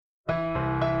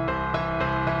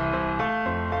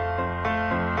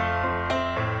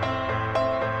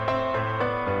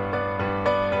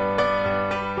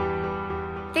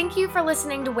for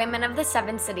listening to Women of the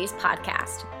Seven Cities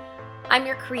podcast. I'm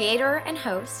your creator and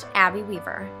host, Abby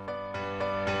Weaver.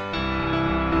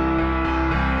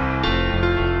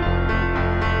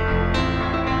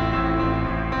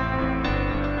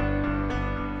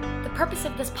 The purpose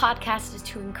of this podcast is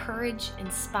to encourage,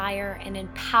 inspire, and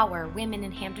empower women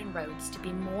in Hampton Roads to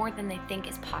be more than they think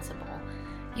is possible.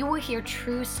 You will hear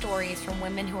true stories from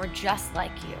women who are just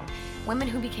like you, women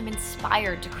who became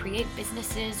inspired to create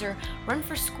businesses or run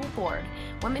for school board,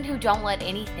 women who don't let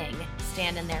anything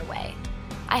stand in their way.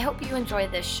 I hope you enjoy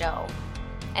this show.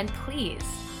 And please,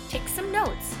 take some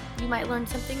notes. You might learn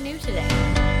something new today.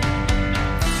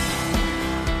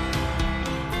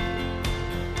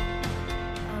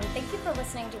 Thank you for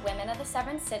listening to Women of the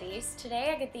Seven Cities.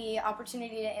 Today I get the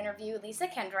opportunity to interview Lisa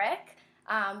Kendrick.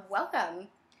 Welcome.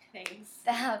 Thanks.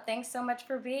 Thanks so much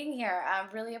for being here. I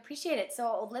really appreciate it.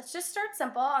 So let's just start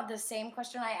simple. The same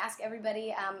question I ask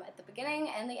everybody at the beginning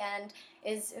and the end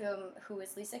is, who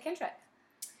is Lisa Kendrick?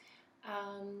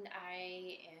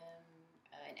 I am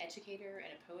an educator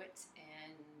and a poet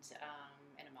and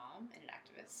a mom and an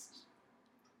activist.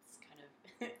 It's kind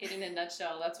of it in a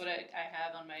nutshell. That's what I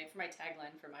have on for my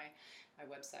tagline for my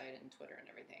website and Twitter and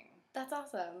everything. That's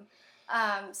awesome.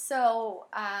 So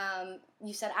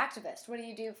you said activist. What do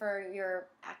you do for your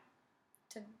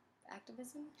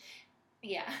activism?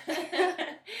 Yeah.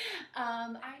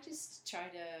 I just try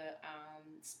to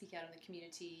speak out in the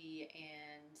community,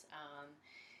 and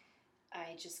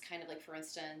I just kind of, like, for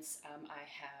instance, I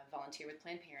have volunteered with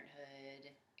Planned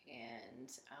Parenthood, and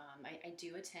I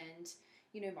do attend,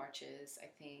 marches. I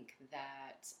think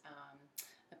that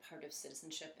a part of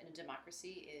citizenship in a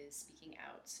democracy is speaking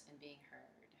out and being heard.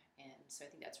 And so I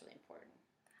think that's really important.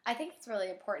 I think it's really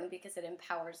important because it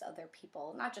empowers other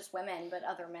people, not just women, but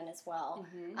other men as well.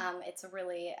 Mm-hmm. It's a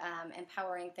really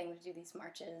empowering thing to do these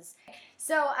marches.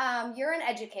 So you're an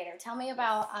educator. Tell me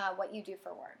about what you do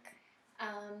for work.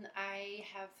 I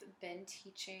have been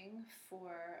teaching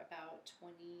for about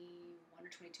 21 or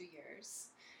 22 years.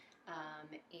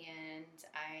 And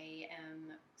I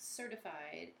am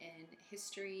certified in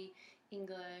history,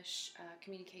 English,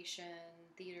 communication,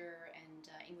 theater, and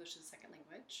English as a second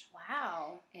language.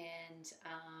 Wow. And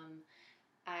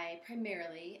I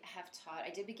primarily have taught, I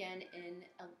did begin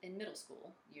in middle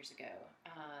school years ago.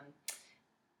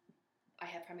 I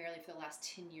have primarily for the last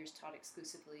 10 years taught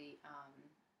exclusively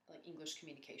like English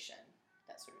communication,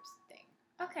 that sort of thing.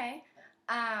 Okay.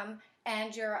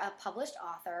 And you're a published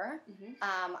author. Mm-hmm.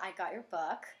 I got your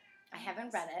book. I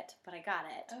haven't read it, but I got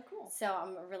it. Oh, cool. So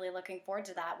I'm really looking forward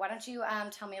to that. Why don't you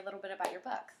tell me a little bit about your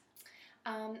book?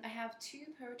 I have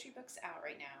 2 poetry books out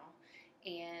right now,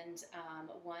 and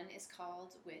one is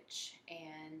called Witch,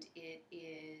 and it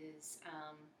is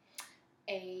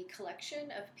a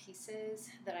collection of pieces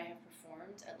that I have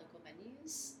performed at local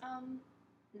venues,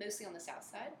 mostly on the South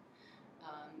Side.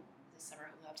 This summer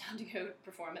we'll have time to go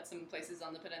perform at some places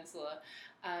on the peninsula,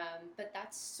 but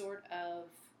that's sort of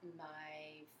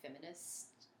my feminist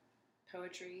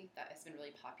poetry that has been really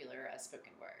popular as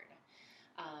spoken word.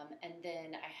 And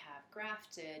then I have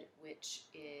Grafted, which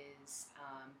is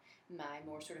my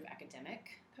more sort of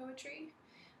academic poetry.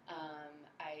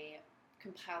 I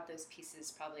compiled those pieces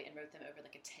probably and wrote them over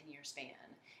like a 10-year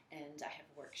span, and I have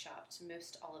workshopped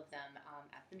most all of them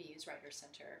at the Muse Writers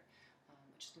Center,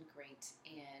 which has been great,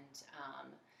 and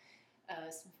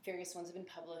various ones have been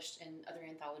published in other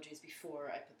anthologies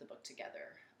before I put the book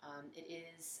together. It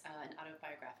is an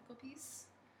autobiographical piece,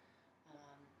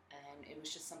 and it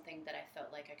was just something that I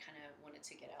felt like I kind of wanted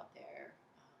to get out there.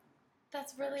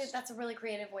 That's a really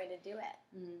creative way to do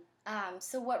it. Mm-hmm.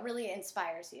 So what really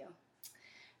inspires you?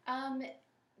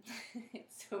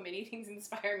 So many things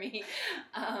inspire me.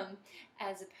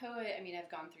 As a poet, I mean, I've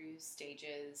gone through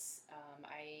stages.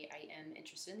 I am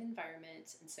interested in the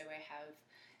environment, and so I have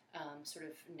sort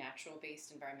of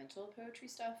natural-based environmental poetry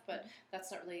stuff, but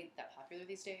that's not really that popular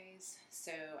these days.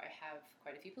 So I have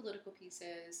quite a few political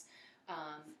pieces.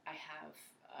 I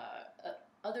have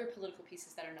other political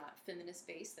pieces that are not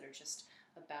feminist-based, that are just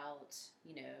about,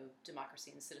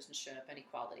 democracy and citizenship and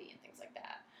equality and things like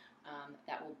that.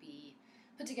 That will be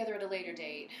put together at a later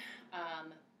date.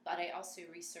 But I also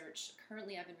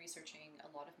currently I've been researching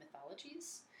a lot of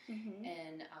mythologies. Mm-hmm.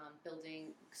 And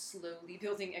slowly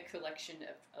building a collection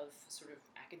of sort of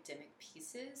academic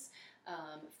pieces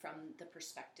from the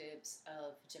perspectives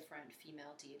of different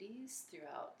female deities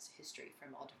throughout history,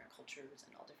 from all different cultures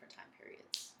and all different time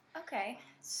periods. Okay,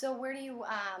 so where do you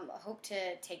hope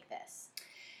to take this?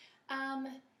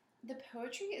 The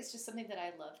poetry is just something that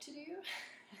I love to do.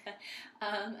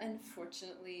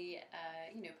 Unfortunately,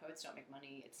 poets don't make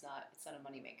money. It's not a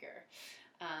moneymaker.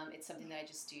 It's something that I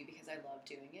just do because I love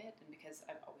doing it and because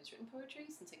I've always written poetry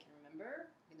since I can remember,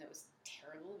 even though it was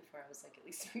terrible before I was like at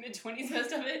least in my mid-20s,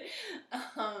 most of it.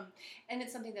 And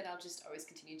it's something that I'll just always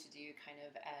continue to do kind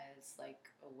of as like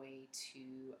a way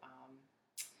to,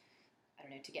 I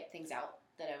don't know, to get things out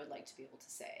that I would like to be able to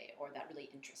say or that really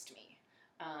interest me.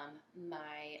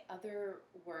 My other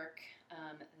work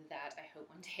that I hope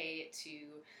one day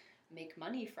to make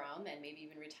money from and maybe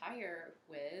even retire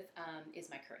with is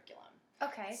my curriculum.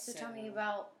 Okay, so tell me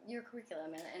about your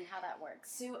curriculum and how that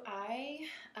works. So I,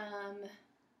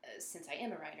 since I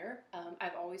am a writer,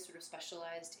 I've always sort of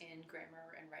specialized in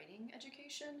grammar and writing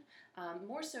education.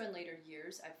 More so in later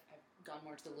years, I've gone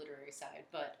more to the literary side,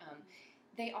 but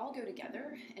they all go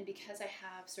together, and because I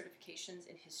have certifications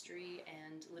in history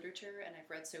and literature, and I've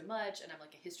read so much, and I'm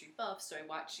like a history buff, so I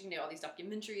watch, all these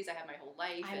documentaries I have my whole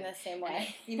life. I'm the same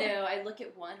way. I look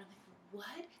at one, I'm like,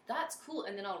 what? That's cool,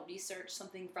 and then I'll research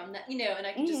something from that, and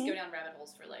I can just go down rabbit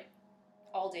holes for like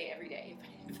all day, every day,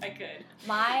 if I could.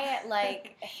 My,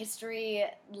 history,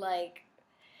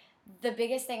 the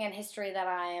biggest thing in history that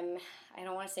I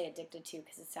don't want to say addicted to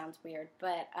because it sounds weird,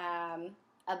 but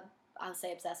I'll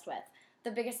say obsessed with. The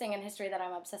biggest thing in history that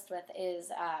I'm obsessed with is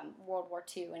World War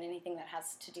II and anything that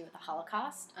has to do with the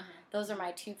Holocaust. Uh-huh. Those are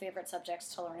my two favorite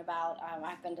subjects to learn about.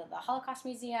 I've been to the Holocaust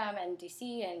Museum in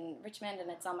D.C. and Richmond,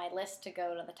 and it's on my list to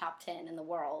go to the top 10 in the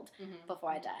world before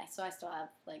I die. So I still have,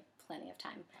 plenty of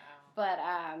time. Wow. But,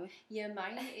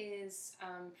 mine is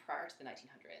prior to the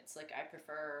 1900s. I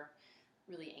prefer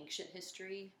really ancient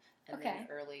history and then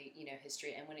early,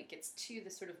 history. And when it gets to the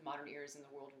sort of modern eras in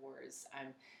the world wars,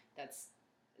 that's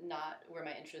not where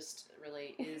my interest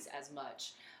really is as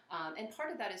much. And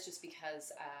part of that is just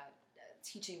because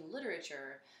teaching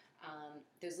literature,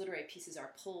 those literary pieces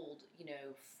are pulled,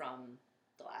 from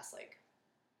the last,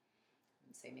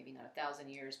 I'd say maybe not 1,000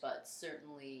 years, but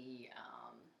certainly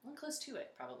close to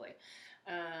it, probably.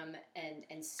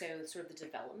 And so sort of the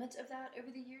development of that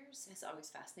over the years has always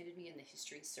fascinated me and the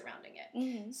history surrounding it.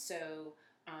 Mm-hmm. So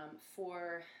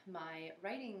for my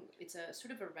writing, it's a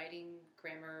sort of a writing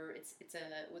grammar. It's a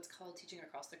what's called teaching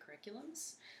across the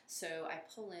curriculums. So I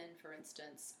pull in, for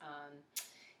instance,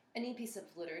 any piece of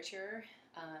literature,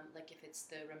 like if it's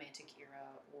the Romantic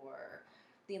era or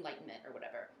the Enlightenment or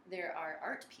whatever. There are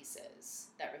art pieces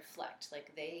that reflect,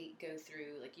 they go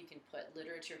through, you can put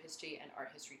literature history and art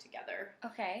history together.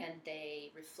 Okay. And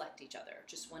they reflect each other.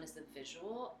 Just one is the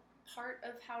visual part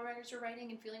of how writers are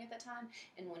writing and feeling at that time,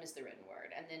 and one is the written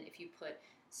word. And then if you put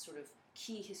sort of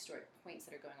key historic points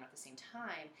that are going on at the same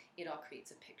time, it all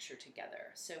creates a picture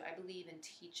together. So I believe in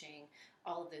teaching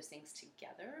all of those things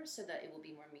together so that it will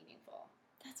be more meaningful.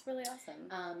 That's really awesome.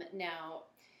 Now,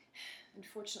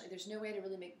 unfortunately, there's no way to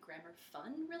really make grammar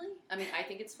fun, really. I mean, I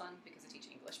think it's fun because I teach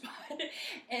English,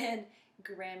 and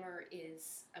grammar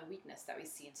is a weakness that we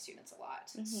see in students a lot.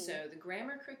 Mm-hmm. So the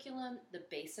grammar curriculum, the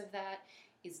base of that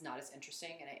is not as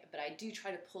interesting, but I do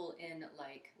try to pull in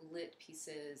lit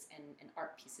pieces and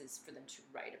art pieces for them to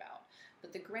write about.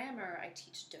 But the grammar I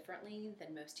teach differently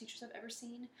than most teachers I've ever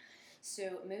seen.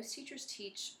 So most teachers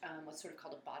teach what's sort of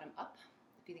called a bottom-up.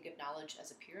 If you think of knowledge as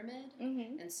a pyramid,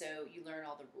 and so you learn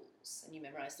all the rules and you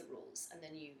memorize the rules, and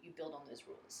then you build on those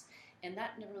rules. And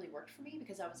that never really worked for me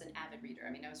because I was an avid reader.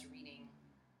 I mean, I was reading,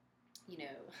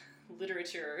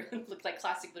 literature, looked like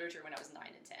classic literature when I was 9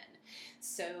 and 10.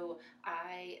 So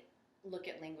I look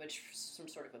at language from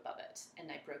sort of above it, and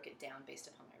I broke it down based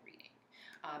upon my reading.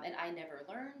 And I never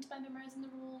learned by memorizing the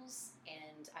rules,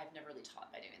 and I've never really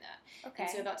taught by doing that. Okay.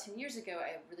 And so about 10 years ago,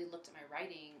 I really looked at my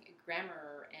writing,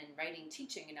 grammar, and writing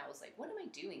teaching, and I was like, what am I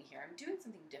doing here? I'm doing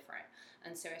something different.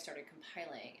 And so I started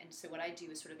compiling. And so what I do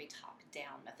is sort of a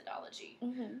top-down methodology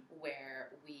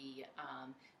where we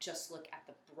just look at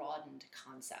the broadened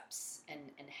concepts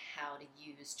and how to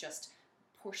use just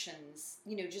portions,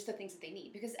 just the things that they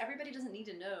need. Because everybody doesn't need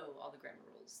to know all the grammar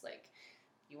rules.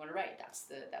 You want to write, that's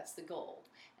the goal.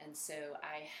 And so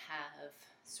I have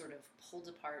sort of pulled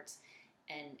apart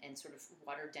and sort of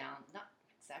watered down, not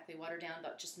exactly watered down,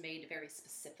 but just made very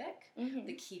specific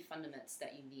the key fundamentals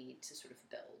that you need to sort of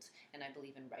build. And I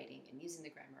believe in writing and using the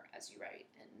grammar as you write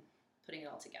and putting it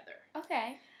all together.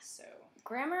 Okay. So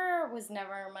grammar was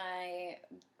never my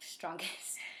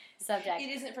strongest subject. It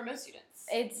isn't for most students.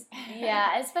 It's,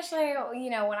 especially,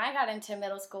 when I got into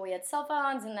middle school, we had cell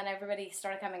phones, and then everybody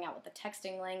started coming out with the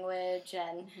texting language,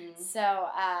 and so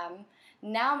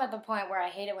now I'm at the point where I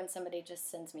hate it when somebody just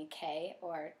sends me K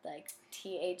or,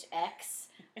 THX,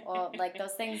 or,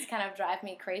 those things kind of drive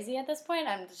me crazy at this point.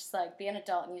 I'm just, be an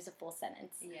adult and use a full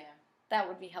sentence. Yeah. That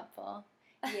would be helpful.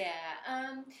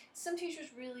 Yeah. Some teachers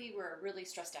were really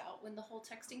stressed out when the whole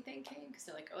texting thing came because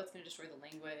they're like, oh, it's going to destroy the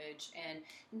language. And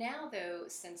now, though,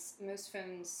 since most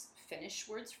phones finish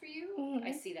words for you,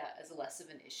 I see that as less of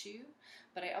an issue.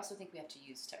 But I also think we have to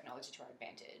use technology to our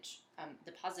advantage.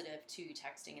 The positive to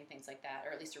texting and things like that,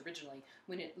 or at least originally,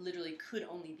 when it literally could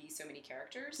only be so many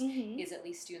characters, is at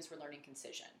least students were learning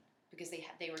concision because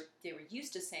they were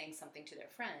used to saying something to their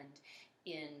friend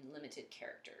in limited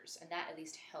characters, and that at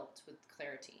least helped with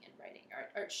clarity in writing,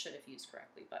 or it should have used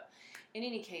correctly. But in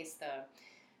any case,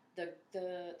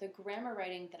 the grammar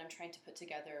writing that I'm trying to put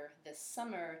together this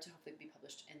summer to hopefully be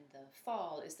published in the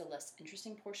fall is the less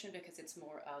interesting portion because it's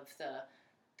more of the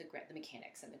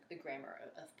mechanics and the grammar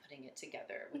of putting it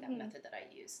together with that method that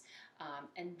I use.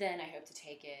 And then I hope to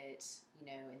take it, in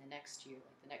the next year,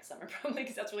 like the next summer probably,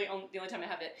 because that's really the only time I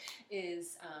have it,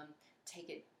 is take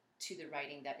it to the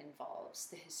writing that involves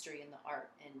the history and the art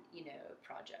and,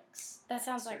 projects. That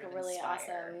sounds like a really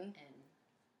awesome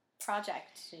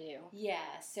project to do.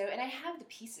 Yeah, so, and I have the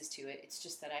pieces to it. It's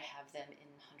just that I have them in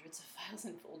hundreds of files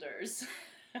and folders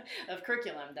of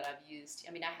curriculum that I've used.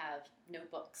 I mean, I have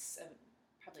notebooks of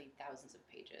probably thousands of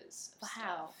pages of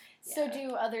stuff. Yeah. So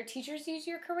do other teachers use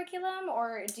your curriculum,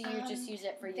 or do you just use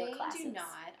it for your classes? They do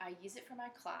not. I use it for my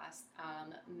class.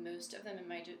 Most of them in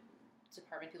my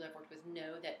department, people I've worked with,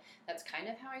 know that that's kind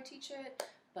of how I teach it.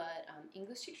 But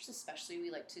English teachers especially,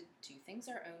 we like to do things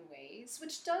our own ways,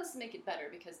 which does make it better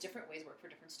because different ways work for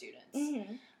different students.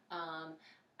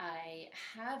 I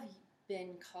have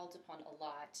been called upon a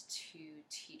lot to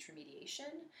teach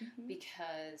remediation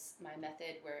because my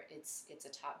method, where it's a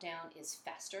top-down, is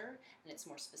faster and it's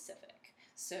more specific.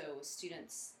 So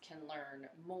students can learn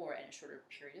more in a shorter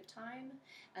period of time.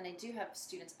 And I do have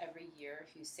students every year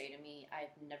who say to me,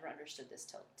 I've never understood this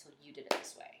till you did it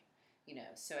this way.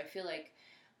 So I feel like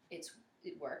it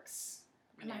works.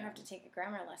 I might have to take a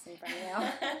grammar lesson from you.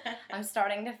 I'm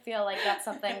starting to feel like that's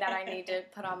something that I need to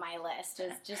put on my list,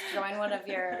 is just join one of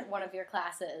your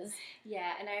classes.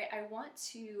 Yeah, and I want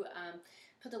to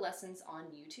put the lessons on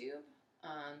YouTube.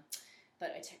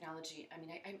 But technology, I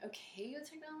mean, I'm okay with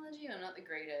technology. I'm not the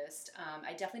greatest.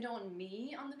 I definitely don't want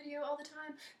me on the video all the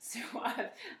time. So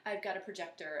I've got a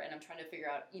projector, and I'm trying to figure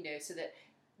out, so that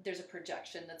there's a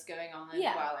projection that's going on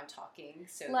while I'm talking.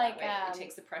 So that way it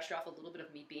takes the pressure off a little bit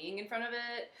of me being in front of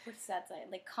it. What's that say?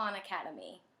 Like Khan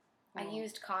Academy. I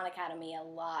used Khan Academy a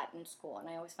lot in school, and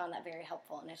I always found that very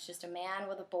helpful. And it's just a man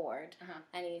with a board,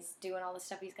 and he's doing all the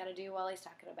stuff he's got to do while he's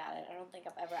talking about it. I don't think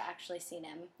I've ever actually seen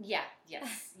him. Yeah,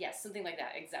 yes, something like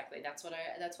that. Exactly. That's what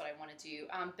I want to do.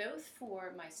 Both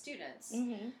for my students,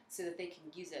 so that they can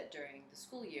use it during the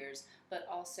school years, but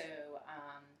also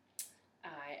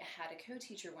I had a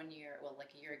co-teacher one year, like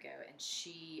a year ago, and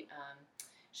she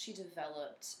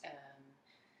developed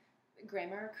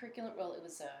grammar curriculum. Well, it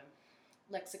was a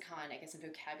lexicon, I guess, and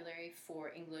vocabulary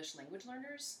for English language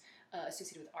learners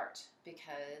associated with art,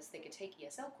 because they could take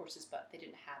ESL courses, but they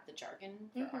didn't have the jargon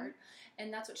for art.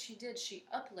 And that's what she did. She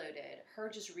uploaded her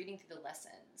just reading through the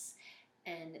lessons,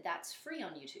 and that's free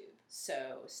on YouTube.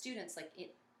 So students, like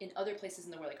in other places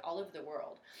in the world, like all over the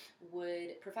world,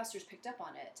 professors picked up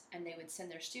on it, and they would send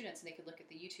their students, and they could look at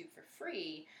the YouTube for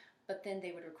free, but then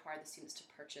they would require the students to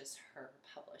purchase her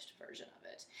published version of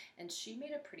it. And she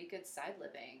made a pretty good side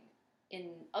living in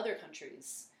other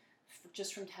countries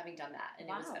just from having done that. And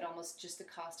it was at almost just the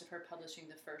cost of her publishing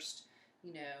the first,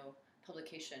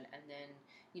 publication, and then,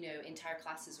 entire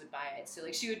classes would buy it. So,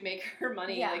 like, she would make her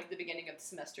money, like, at the beginning of the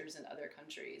semesters in other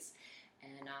countries.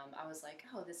 And I was like,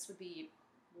 oh, this would be...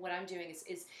 What I'm doing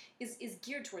is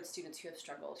geared towards students who have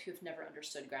struggled, who have never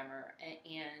understood grammar,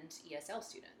 and ESL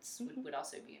students would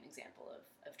also be an example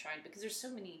of trying, because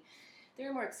there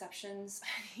are more exceptions,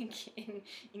 I think, in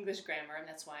English grammar, and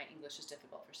that's why English is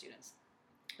difficult for students,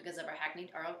 because of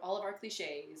all of our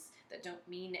cliches that don't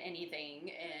mean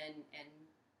anything, and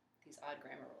these odd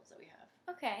grammar rules that we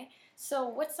have. Okay, so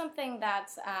what's something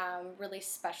that's really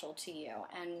special to you,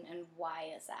 and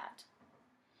why is that?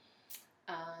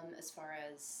 As far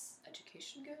as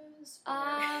education goes, or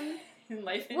in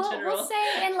life in general? We'll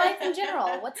say in life in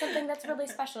general. What's something that's really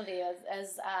special to you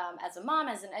as a mom,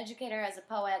 as an educator, as a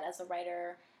poet, as a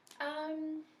writer?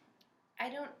 I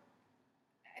don't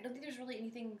think there's really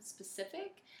anything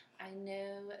specific. I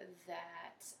know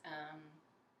that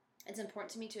it's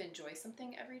important to me to enjoy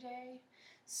something every day.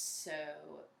 So,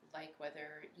 like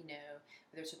whether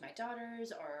it's with my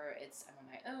daughters, or I'm on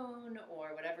my own,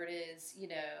 or whatever it is,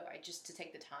 I just to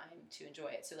take the time to enjoy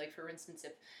it. So like, for instance,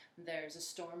 if there's a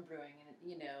storm brewing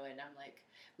and I'm like,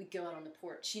 we go out on the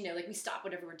porch, like we stop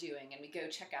whatever we're doing and we go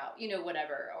check out,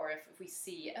 whatever. Or if we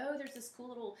see, oh, there's this cool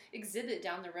little exhibit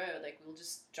down the road, like we'll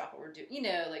just drop what we're doing,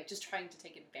 like just trying to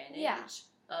take advantage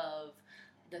of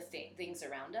the things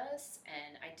around us.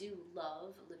 And I do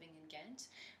love living in Ghent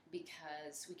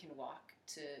because we can walk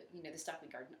to, the Stockley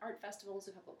Garden Art Festival is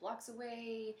a couple of blocks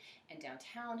away, and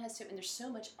downtown and there's so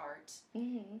much art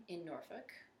in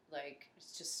Norfolk. Like,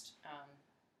 it's just,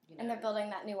 And they're building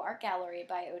that new art gallery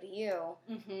by ODU.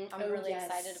 Mm-hmm. I'm really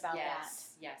excited about that.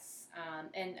 Yes.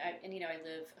 And I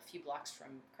live a few blocks from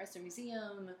Chrysler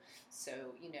Museum, so,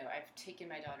 I've taken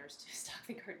my daughters to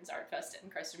Stockley Gardens Art Fest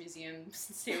and Chrysler Museum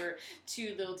since they were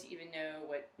too little to even know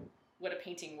what a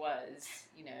painting was,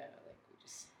 like we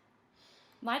just...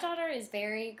 My daughter is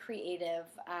very creative.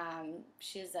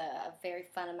 She has a very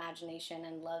fun imagination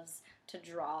and loves to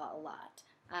draw a lot.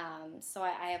 So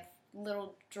I have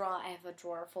I have a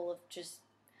drawer full of just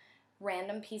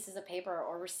random pieces of paper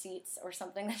or receipts or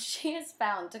something that she has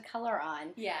found to color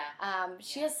on. Yeah.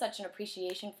 She has such an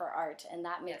appreciation for art, and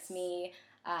that makes me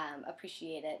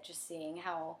appreciate it, just seeing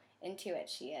how into it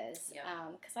she is.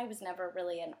 Because I was never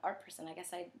really an art person. I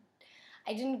guess I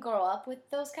didn't grow up with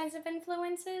those kinds of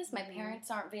influences. My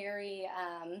parents aren't very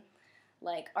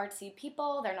artsy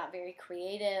people. They're not very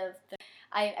creative.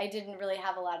 I didn't really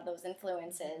have a lot of those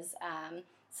influences.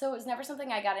 So it was never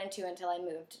something I got into until I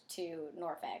moved to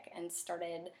Norfolk and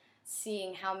started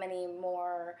seeing how many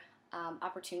more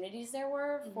opportunities there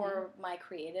were for my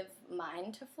creative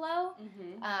mind to flow.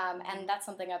 And that's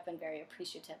something I've been very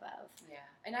appreciative of. Yeah.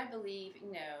 And I believe,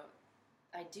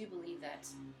 I do believe that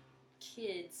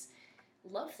kids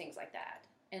love things like that.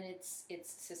 And it's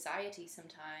society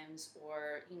sometimes,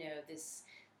 or,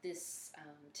 this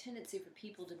tendency for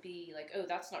people to be like, oh,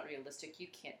 that's not realistic, you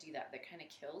can't do that, that kind of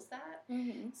kills that.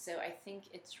 So I think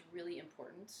it's really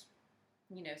important,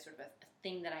 sort of a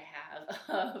thing that I have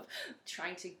of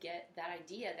trying to get that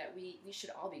idea that we should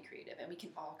all be creative and we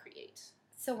can all create.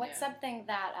 So what's something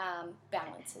that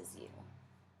balances you?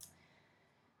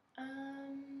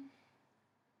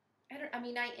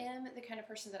 I am the kind of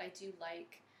person that I do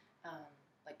like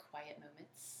quiet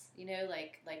moments.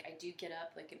 Like I do get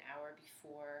up like an hour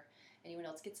before anyone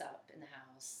else gets up in the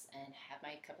house and have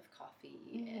my cup of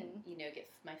coffee and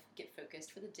get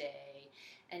focused for the day.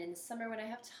 And in the summer when I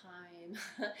have time,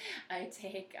 I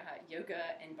take yoga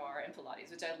and barre and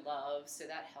Pilates, which I love, so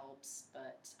that helps.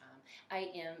 But I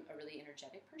am a really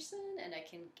energetic person, and I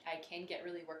can get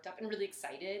really worked up and really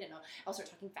excited, and I'll start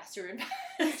talking faster and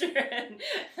faster. And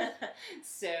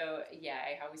so yeah,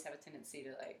 I always have a tendency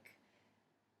to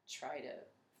try to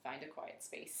find a quiet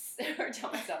space or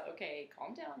tell myself, okay,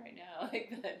 calm down right now.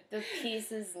 The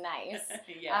peace is nice.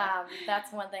 Yeah.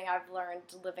 That's one thing I've learned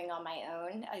living on my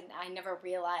own. I never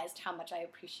realized how much I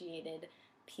appreciated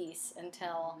peace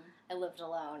until I lived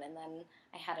alone, and then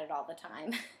I had it all the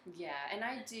time. Yeah, and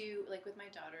I do, with my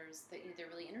daughters, they're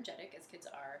really energetic, as kids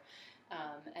are,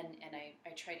 and I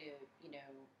try to,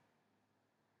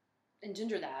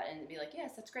 engender that and be like,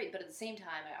 yes, that's great, but at the same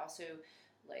time, I also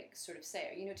sort of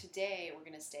say, today we're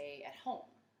going to stay at home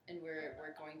and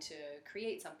we're going to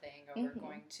create something, or we're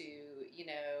going to,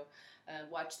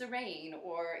 watch the rain,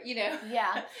 or,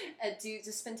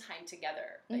 to spend time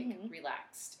together,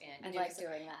 relaxed. And I like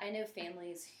doing that. I know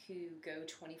families who go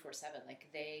 24/7,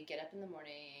 they get up in the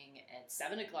morning at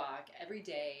 7 o'clock every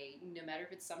day, no matter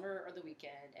if it's summer or the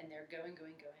weekend, and they're going.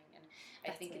 And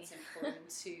I think it's important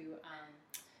to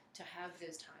have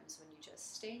those times when you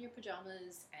just stay in your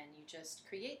pajamas and you just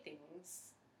create things,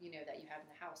 that you have in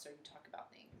the house, or you talk about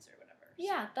things or whatever.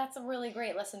 Yeah, that's a really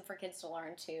great lesson for kids to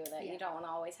learn too, that you don't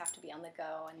always have to be on the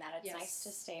go, and that it's nice to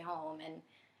stay home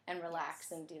and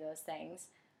relax and do those things.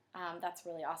 That's a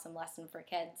really awesome lesson for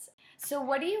kids. So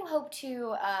what do you hope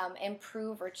to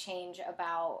improve or change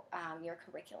about your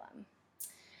curriculum?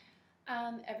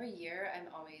 Every year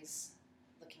I'm always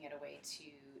looking at a way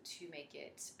to make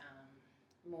it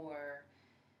more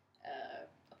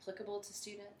applicable to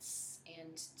students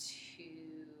and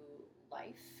to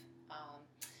life.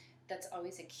 That's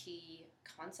always a key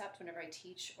concept whenever I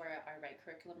teach or I write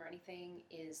curriculum or anything,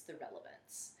 is the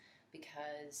relevance,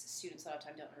 because students a lot of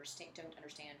time don't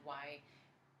understand why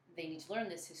they need to learn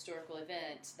this historical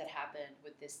event that happened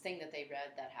with this thing that they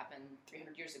read that happened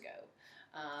 300 years ago.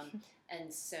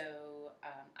 And so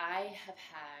I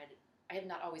have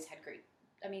not always had great,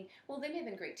 they may have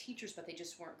been great teachers, but they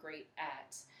just weren't great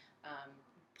at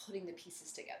putting the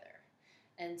pieces together.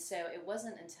 And so it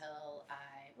wasn't until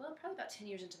probably about 10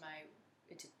 years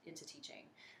into teaching,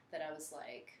 that I was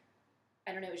like,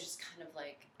 I don't know, it was just kind of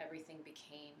like everything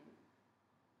became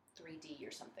 3D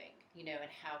or something, you know,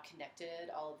 and how connected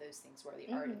all of those things were,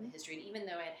 the art and the history. And even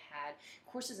though I had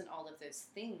courses in all of those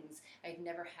things, I'd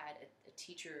never had a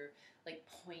teacher like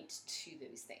point to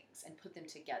those things and put them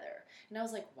together. And I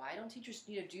was like, why don't teachers,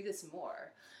 you know, do this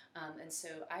more? And so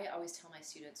I always tell my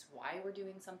students why we're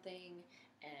doing something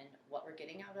and what we're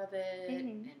getting out of it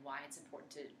and why it's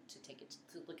important to take it,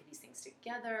 to look at these things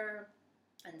together.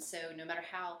 And so no matter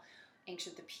how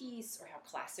ancient the piece or how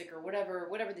classic or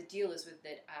whatever the deal is with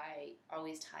it, I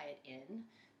always tie it in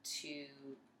to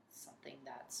something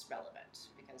that's relevant,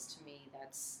 because to me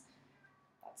that's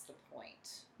the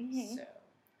point. So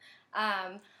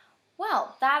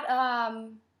well,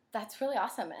 that's really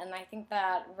awesome, and I think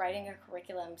that writing a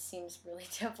curriculum seems really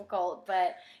difficult,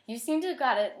 but you seem to have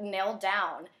got it nailed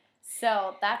down.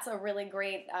 So that's a really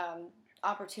great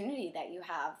opportunity that you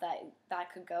have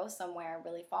that could go somewhere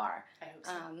really far. I hope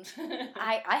so.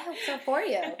 I hope so for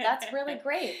you. That's really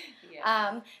great.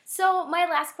 Yeah. So my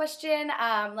last question,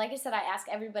 like I said, I ask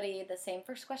everybody the same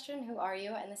first question, who are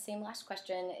you? And the same last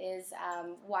question is,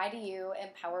 why do you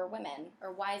empower women?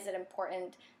 Or why is it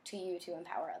important to you to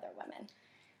empower other women?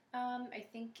 I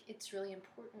think it's really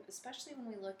important, especially when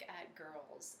we look at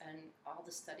girls and all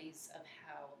the studies of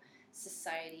how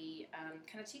society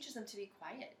kind of teaches them to be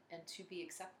quiet and to be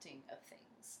accepting of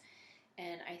things.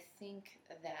 And I think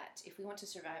that if we want to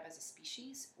survive as a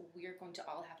species, we're going to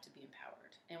all have to be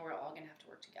empowered, and we're all going to have to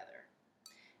work together.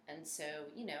 And so,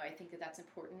 you know, I think that that's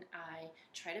important. I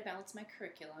try to balance my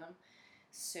curriculum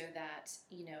so that,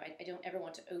 you know, I don't ever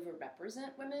want to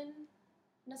over-represent women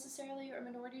necessarily or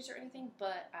minorities or anything,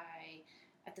 but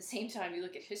at the same time, you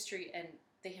look at history and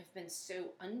they have been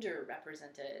so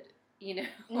underrepresented, you know.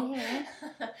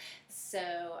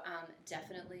 So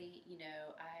definitely, you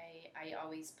know, I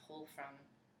always pull from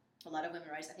a lot of women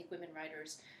writers. I think women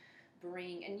writers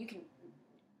bring, and you can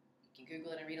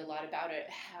Google it and read a lot about it,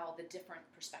 how the different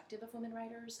perspective of women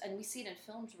writers, and we see it in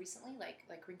films recently, like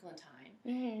Wrinkle in Time,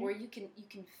 where you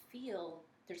can feel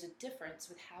there's a difference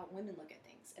with how women look at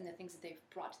things and the things that they've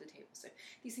brought to the table. So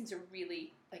these things are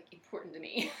really like important to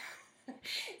me.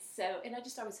 So, and I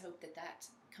just always hope that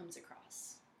comes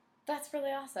across. That's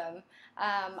really awesome.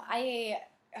 I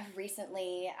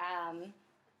recently,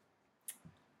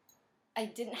 I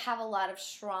didn't have a lot of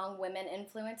strong women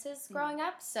influences growing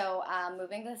up. So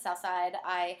moving to the South Side,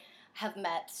 I have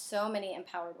met so many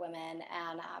empowered women,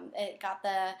 and I got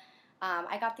the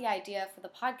idea for the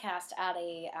podcast at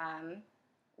a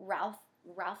Ralph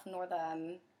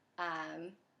Northam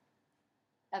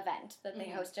event that they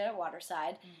hosted at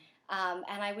Waterside.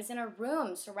 And I was in a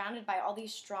room surrounded by all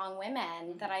these strong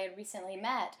women that I had recently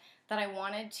met that I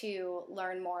wanted to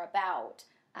learn more about.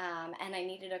 And I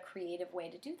needed a creative way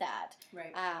to do that.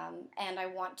 Right. And I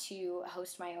want to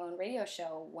host my own radio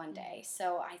show one day.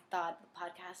 So I thought the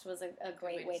podcast was a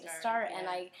great way to start. Yeah. And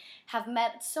I have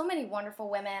met so many wonderful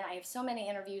women. I have so many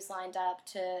interviews lined up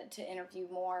to interview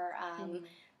more.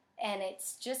 And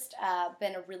it's just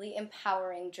been a really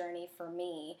empowering journey for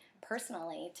me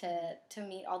personally to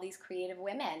meet all these creative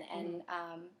women and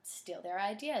steal their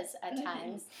ideas at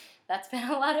times. That's been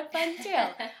a lot of fun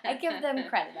too. I give them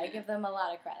credit. I give them a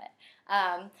lot of credit.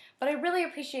 But I really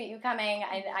appreciate you coming.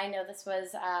 I know this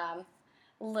was a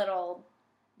little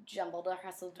jumbled or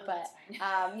hustled, but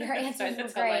your answers were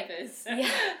great. Life is. Yeah.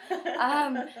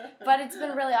 But it's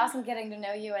been really awesome getting to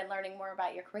know you and learning more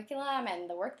about your curriculum and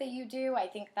the work that you do. I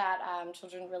think that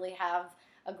children really have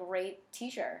a great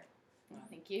teacher. Well,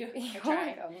 thank you. I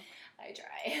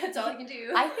try. That's all I can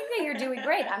do. I think that you're doing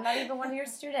great. I'm not even one of your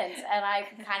students, and I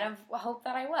kind of hope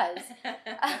that I was.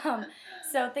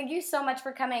 So thank you so much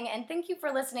for coming, and thank you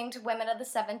for listening to Women of the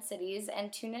Seven Cities,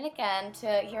 and tune in again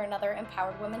to hear another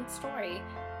empowered woman's story.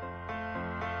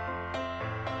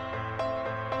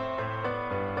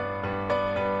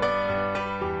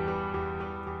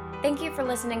 Thank you for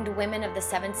listening to Women of the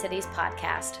Seven Cities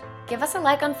podcast. Give us a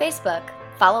like on Facebook,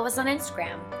 follow us on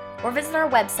Instagram, or visit our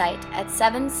website at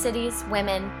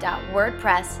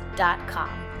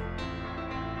sevencitieswomen.wordpress.com.